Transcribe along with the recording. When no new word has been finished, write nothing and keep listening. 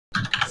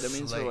That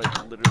means we're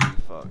like literally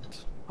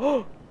fucked.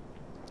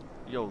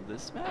 Yo,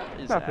 this map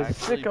is actually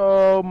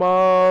sicko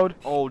mode.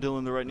 Oh,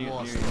 Dylan, they're right near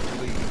you.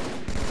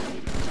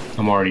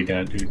 I'm already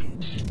dead, dude.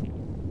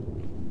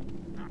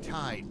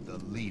 Tied the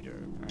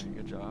leader. Alright,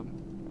 good job.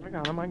 I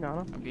got him. I'm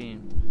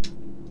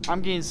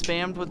getting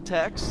spammed with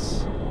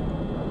texts.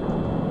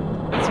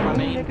 That's my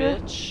main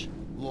bitch.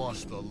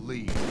 Lost the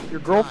lead. Your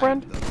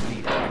girlfriend?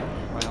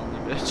 My only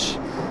bitch.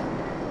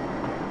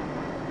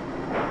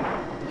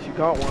 You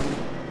got one.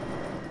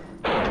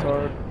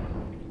 Hard.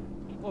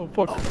 Oh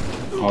fuck.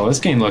 Oh, this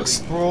game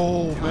looks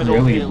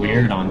really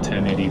weird on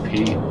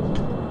 1080p.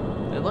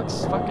 It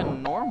looks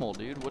fucking normal,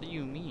 dude. What do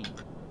you mean?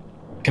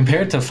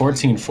 Compared to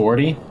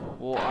 1440.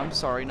 Well, I'm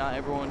sorry, not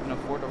everyone can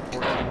afford a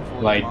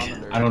 1440 like,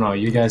 monitor. I don't know,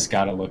 you guys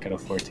gotta look at a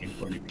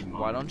 1440p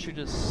monitor. Why don't you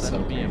just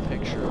send me a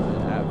picture of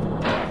it at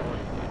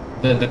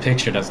 1440? The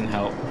picture doesn't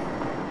help.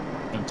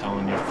 I'm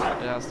telling you. It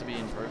has to be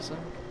in person?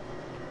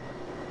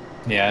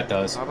 Yeah, it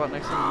does. How about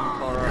next time in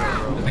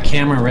Colorado, bro? The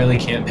camera really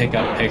can't pick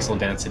up pixel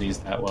densities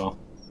that well.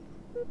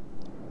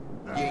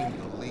 Gain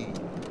the lead.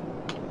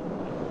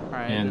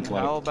 Alright, and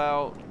like, how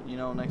about, you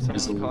know, next time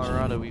in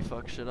Colorado we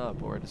fuck shit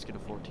up, or just get a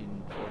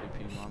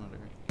 1440p monitor.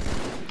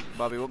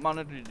 Bobby, what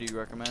monitor do you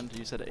recommend?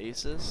 You said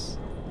Asus?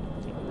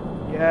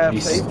 Yeah,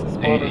 Asus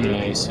monitor.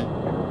 Asus.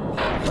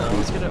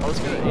 Let's get an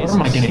Asus. What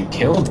am I getting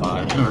killed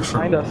by?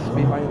 Behind us.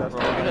 Bro,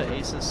 get an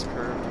Asus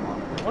curved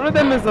monitor. One of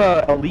them is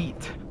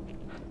Elite.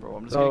 Bro,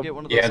 I'm just gonna get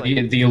one of those. Yeah,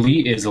 like, the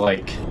Elite is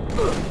like...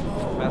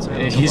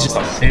 he's just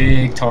a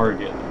big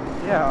target.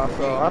 Yeah,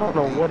 so I don't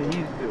know what he's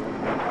doing.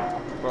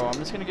 Bro, I'm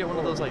just gonna get one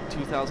of those like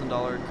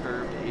 $2,000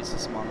 curved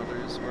Asus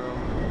monitors, bro.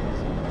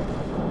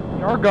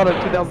 DR got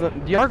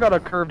a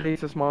curved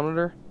Asus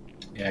monitor.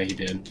 Yeah, he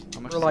did.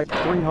 For like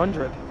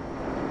 300.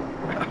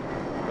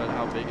 But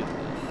how big is it?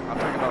 I'm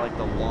talking about like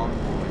the long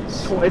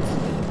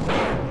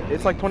boys.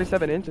 It's like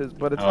 27 inches,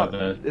 but it's not.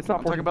 It's not.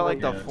 I'm talking about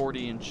like the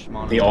 40-inch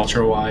monitor. The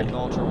ultra wide. The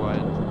ultra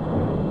wide.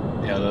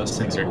 Yeah, those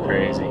things are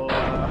crazy.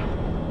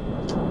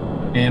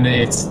 And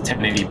it's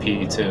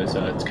 1080p too,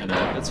 so it's kind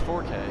of. It's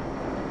 4K.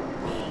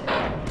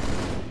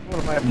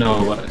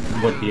 No,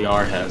 what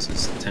DR has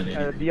is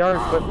 1080p. DR,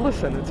 but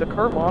listen, it's a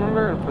curved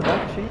monitor, and for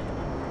that cheap.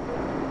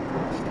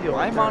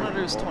 My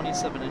monitor is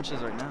 27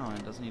 inches right now, and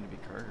it doesn't need to be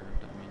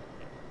curved. I mean.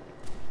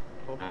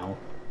 Wow.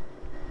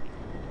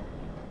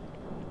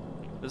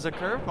 Does a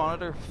curved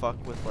monitor fuck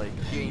with like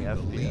the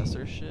FPS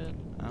or shit?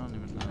 I don't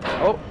even know.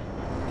 Oh.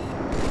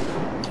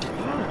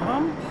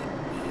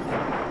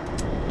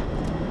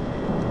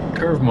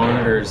 Curved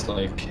monitors,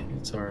 like,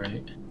 it's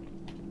alright.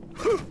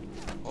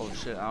 Oh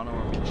shit, I don't know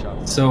where I'm being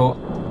shot. So,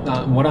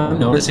 what I'm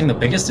noticing, the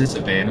biggest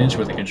disadvantage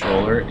with the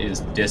controller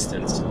is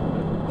distance.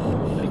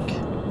 Like,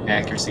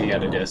 accuracy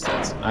at a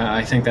distance.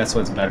 I think that's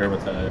what's better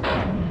with the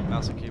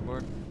mouse and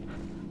keyboard?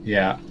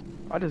 Yeah.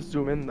 I just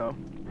zoom in though.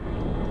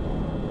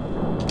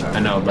 I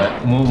know,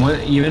 but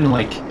even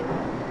like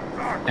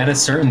at a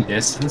certain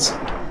distance,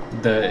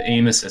 the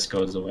aim assist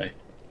goes away.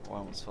 Oh, I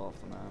almost fell off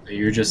the map.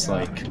 You're just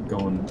like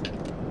going.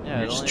 Yeah,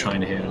 you're just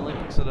trying to hit. It only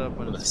picks it up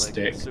when with it's a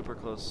stick. like super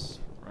close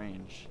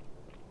range.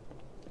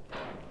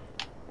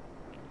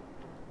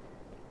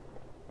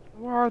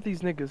 Where are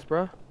these niggas,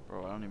 bruh?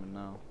 Bro, I don't even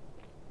know.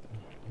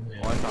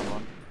 Yeah. Oh, I found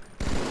one.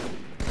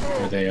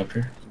 Are they up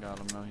here? Got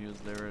him. No, he was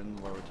there in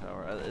the lower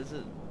tower. Is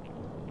it?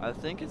 I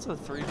think it's a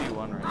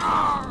 3v1 right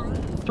now.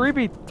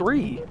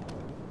 3v3?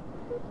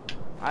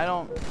 I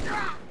don't...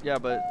 Yeah,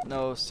 but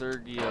no,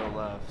 Sergio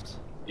left.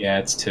 Yeah,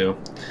 it's 2.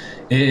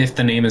 If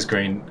the name is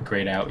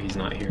grayed out, he's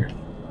not here.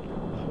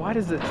 Why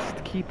does it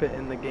keep it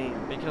in the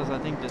game? Because I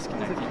think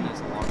disconnecting is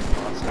a long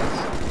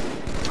process.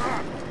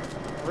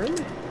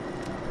 Really?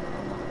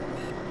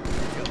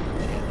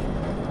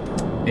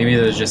 Maybe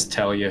they'll just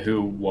tell you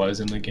who was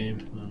in the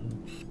game.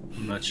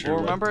 I'm not sure.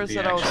 Well, remember I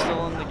said I was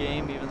still in the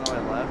game even though I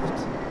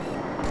left?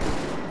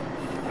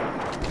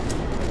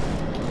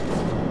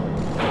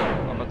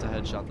 I'm about to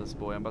headshot this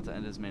boy. I'm about to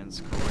end this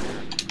man's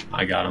career.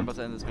 I got him. I'm about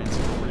to end this man's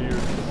career.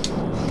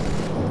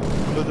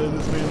 I'm about to end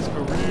this man's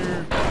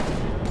career.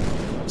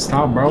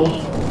 Stop, bro.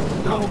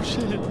 Oh,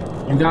 shit.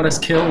 You got us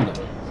killed.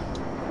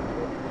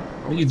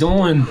 What are you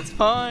doing? It's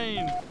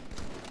fine.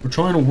 We're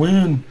trying to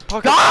win.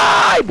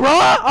 Die, bro!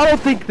 I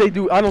don't think they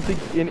do. I don't think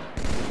any.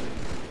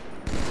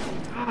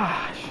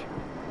 Gosh.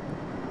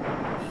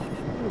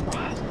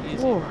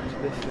 Lord,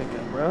 this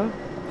nigga, bro.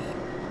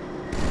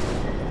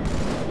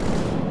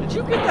 Did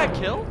you get that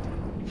kill?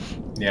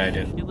 Yeah, I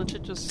did. He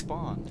legit just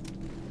spawned.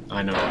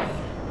 I know.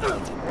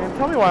 Man,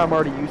 tell me why I'm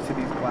already used to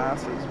these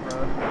glasses,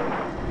 bro.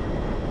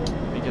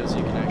 Because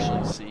you can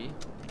actually see.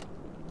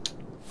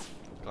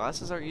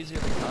 Glasses are easier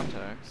than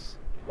contacts.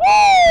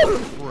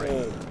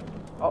 Woo!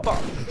 Oh,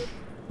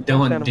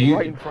 Dylan, do you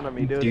right in front of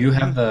me, dude. do you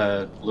have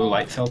the blue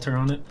light filter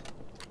on it?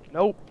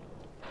 Nope.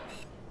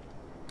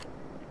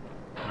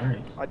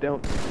 Alright. I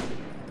don't.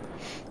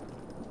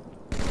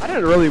 I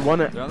didn't really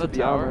want it. They're on the to be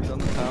tower. honest. They're on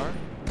the tower.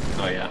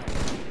 Oh yeah.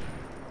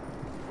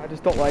 I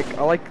just don't like.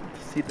 I like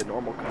to see the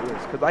normal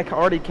colors because I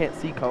already can't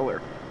see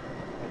color.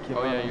 Like,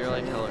 Oh yeah, you're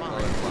like hella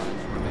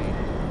colorblind.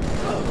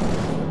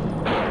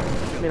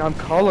 I mean, I'm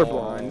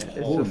colorblind. It's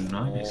Oh, just.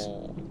 nice.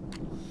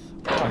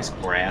 Nice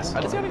grass.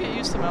 I just gotta get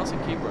used to mouse and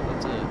keyboard,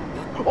 that's it.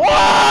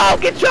 Oh,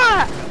 get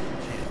shot!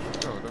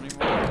 Bro, don't even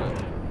worry about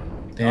it.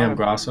 Damn,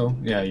 Grasso.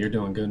 Yeah, you're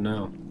doing good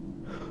now.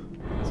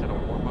 I just gotta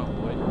warm up,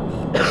 boy.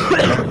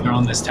 They're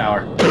on this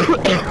tower.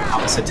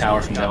 Opposite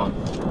tower from Dylan.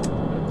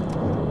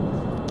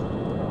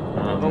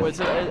 Oh,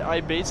 I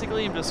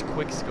basically am just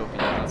quick scoping.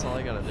 That's all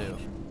I gotta do.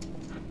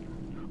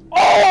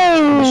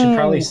 Oh! We should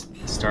probably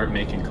start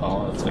making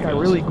call-outs. This guy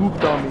really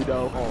goofed on me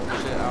though.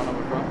 Oh shit, I don't know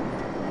where from.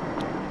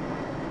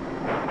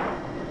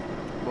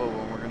 Whoa,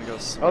 we're gonna go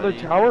sweaty. Other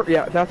tower?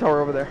 Yeah, that tower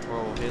over there.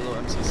 Whoa, Halo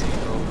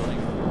MCC, bro, building.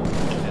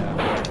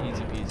 Yeah,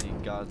 easy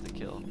peasy, got the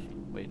kill.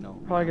 Wait, no.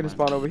 Probably gonna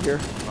spawn over here.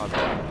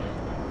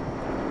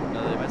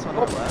 No, they might spawn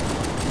over left.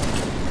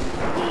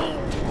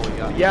 Oh, we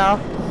got it. Yeah.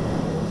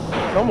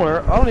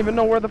 Somewhere. I don't even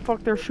know where the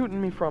fuck they're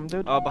shooting me from,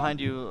 dude. Behind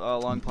you,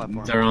 long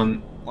platform. They're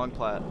on Long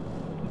plat.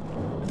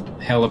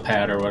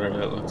 helipad or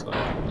whatever it looks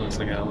like. It looks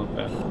like a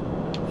helipad.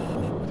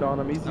 It's on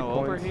them easy No,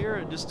 points. over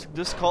here,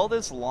 just call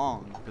this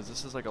long, because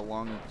this is like a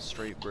long,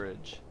 straight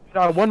bridge.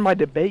 I won my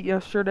debate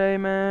yesterday,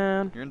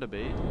 man. You're in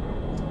debate?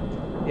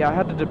 Yeah, I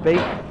had to debate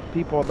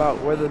people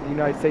about whether the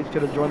United States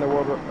should have joined the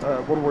World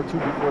War II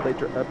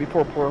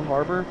before Pearl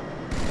Harbor,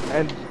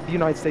 and the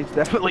United States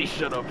definitely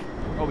should have.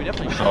 Oh, we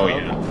definitely should Oh,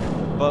 have. yeah.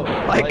 But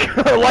Like,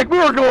 like we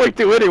were going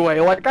to anyway.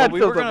 Like, that we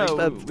still were doesn't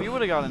gonna, make sense. we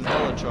would have gotten in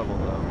hella trouble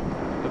though.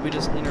 If we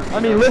just intervened. I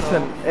mean,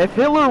 listen, ourselves. if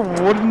Hitler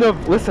wouldn't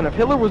have, if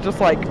Hitler was just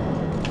like,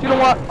 you know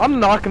what, I'm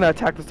not gonna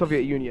attack the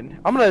Soviet Union.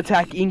 I'm gonna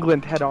attack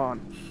England head on.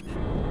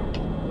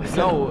 Listen,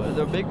 No,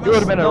 the big. It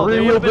would've been a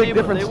real big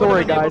different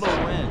story, guys. They would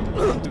have been able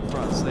to win two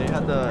fronts. They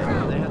had the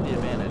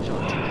advantage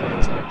on two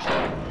fronts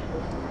actually.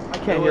 I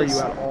can't hear you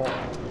at all.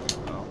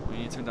 Oh, we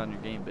need to turn down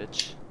your game,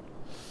 bitch.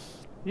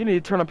 You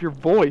need to turn up your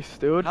voice,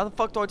 dude. How the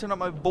fuck do I turn up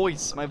my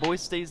voice? My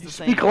voice stays the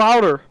same. Speak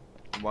louder.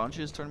 Why don't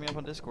you just turn me up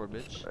on Discord,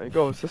 bitch? There you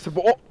go, sister.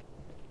 Oh.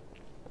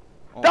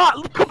 Oh.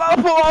 Ah, come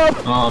on,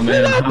 Oh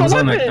man, I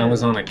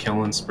was on a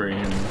killing spree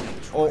and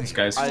this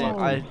guy's fucking.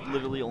 I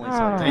literally only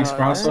saw your Thanks, head.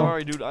 Grasso.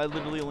 Sorry, dude. I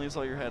literally only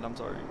saw your head. I'm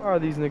sorry. Where are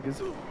these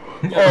niggas?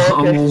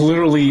 I'm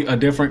literally a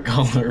different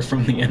color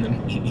from the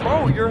enemy.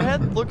 Bro, your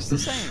head looks the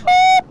same.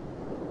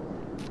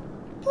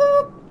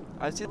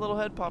 I see a little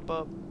head pop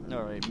up.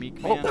 Alright,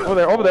 meek man. Over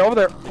there, over there, over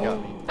there. You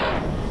got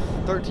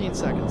me. 13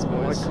 seconds,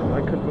 boys.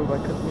 I couldn't move, I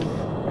couldn't move.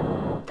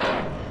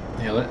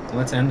 Yeah,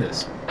 let's end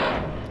this.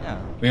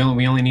 Yeah. We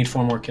only need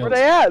 4 more kills. Where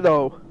they at,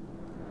 though?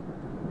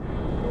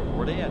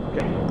 Where they at?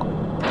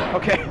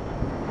 Okay.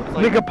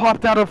 Like, Nigga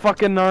popped out of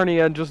fucking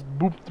Narnia and just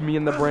booped me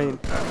in the brain.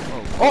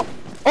 oh.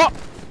 Oh!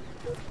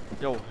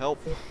 Yo, help.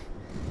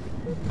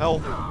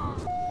 Help.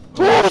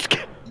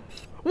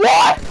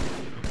 What?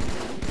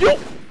 Yo!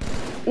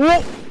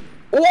 What?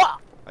 What?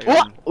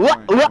 Don't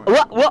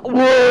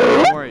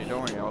worry,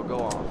 I'll go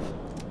off.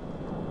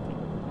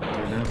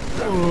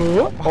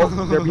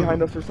 Oh, they're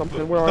behind us or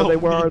something. Where are they?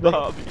 Where are they?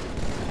 Bobby.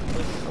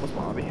 That was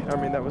Bobby. I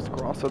mean, that was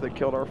Grosso that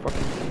killed our fucking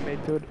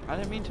teammate, dude. I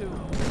didn't mean to.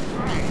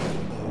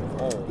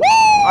 Oh. Woo!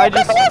 I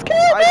just.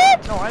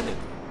 No, I did.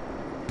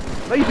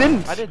 No, you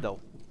didn't. I did though.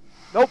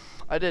 Nope.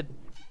 I did.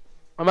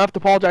 I'm gonna have to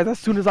apologize. As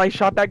soon as I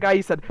shot that guy,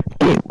 he said.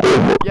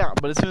 Yeah,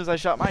 but as soon as I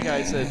shot my guy,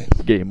 I said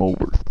game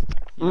over.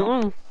 You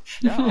know?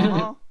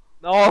 Yeah.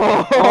 No.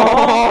 Uh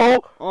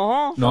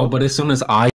huh. No, but as soon as I